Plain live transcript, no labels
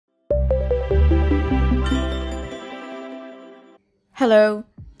Hello,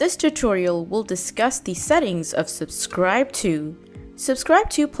 this tutorial will discuss the settings of Subscribe To. Subscribe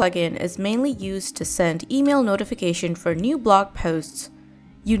To plugin is mainly used to send email notification for new blog posts.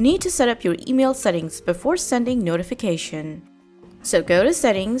 You need to set up your email settings before sending notification. So go to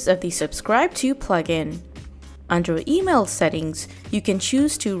Settings of the Subscribe To plugin. Under Email Settings, you can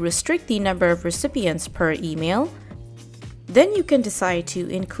choose to restrict the number of recipients per email. Then you can decide to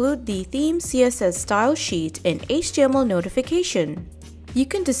include the theme CSS style sheet in HTML notification. You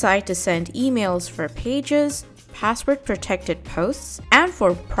can decide to send emails for pages, password protected posts, and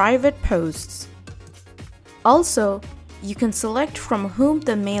for private posts. Also, you can select from whom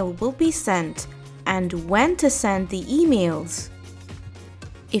the mail will be sent and when to send the emails.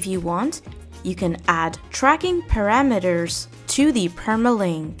 If you want, you can add tracking parameters to the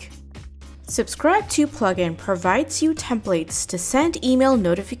permalink. Subscribe To plugin provides you templates to send email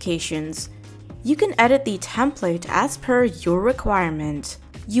notifications. You can edit the template as per your requirement.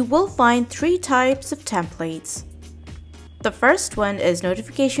 You will find 3 types of templates. The first one is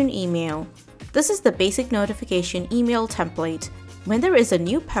notification email. This is the basic notification email template. When there is a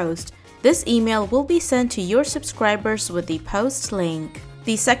new post, this email will be sent to your subscribers with the post link.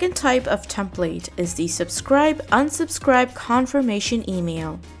 The second type of template is the subscribe/unsubscribe confirmation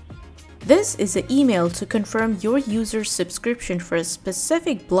email. This is an email to confirm your user's subscription for a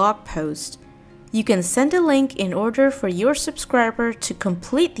specific blog post. You can send a link in order for your subscriber to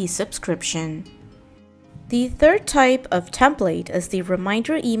complete the subscription. The third type of template is the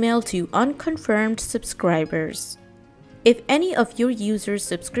reminder email to unconfirmed subscribers. If any of your user's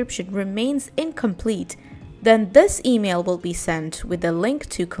subscription remains incomplete, then this email will be sent with a link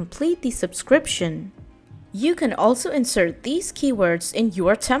to complete the subscription. You can also insert these keywords in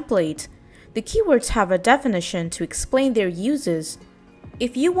your template. The keywords have a definition to explain their uses.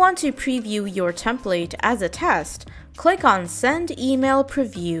 If you want to preview your template as a test, click on Send Email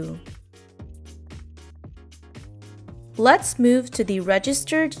Preview. Let's move to the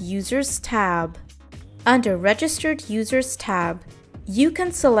Registered Users tab. Under Registered Users tab, you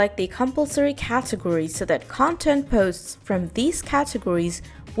can select the compulsory category so that content posts from these categories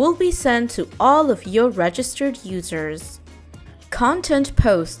will be sent to all of your registered users. Content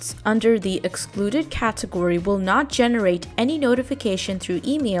posts under the excluded category will not generate any notification through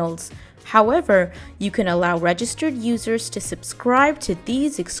emails. However, you can allow registered users to subscribe to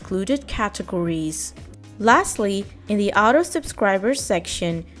these excluded categories. Lastly, in the Auto Subscribers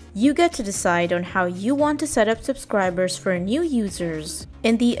section, you get to decide on how you want to set up subscribers for new users.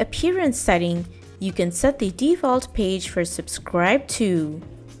 In the Appearance setting, you can set the default page for Subscribe To.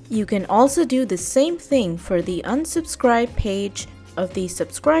 You can also do the same thing for the unsubscribe page of the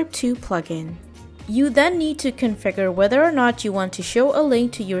Subscribe To plugin. You then need to configure whether or not you want to show a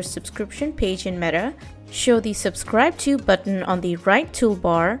link to your subscription page in Meta, show the Subscribe To button on the right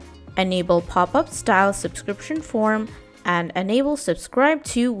toolbar, enable pop-up style subscription form, and enable Subscribe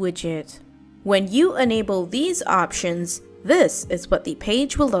To widget. When you enable these options, this is what the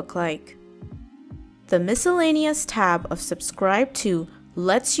page will look like. The Miscellaneous tab of Subscribe To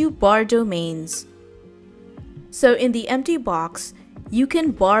lets you bar domains. So in the empty box, you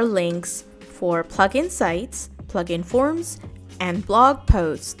can bar links for plugin sites, plugin forms, and blog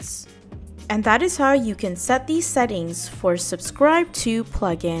posts. And that is how you can set these settings for Subscribe To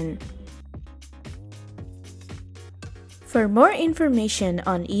plugin. For more information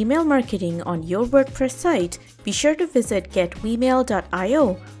on email marketing on your WordPress site, be sure to visit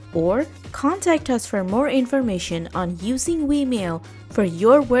getweemail.io or contact us for more information on using Weemail for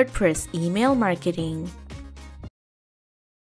your WordPress email marketing.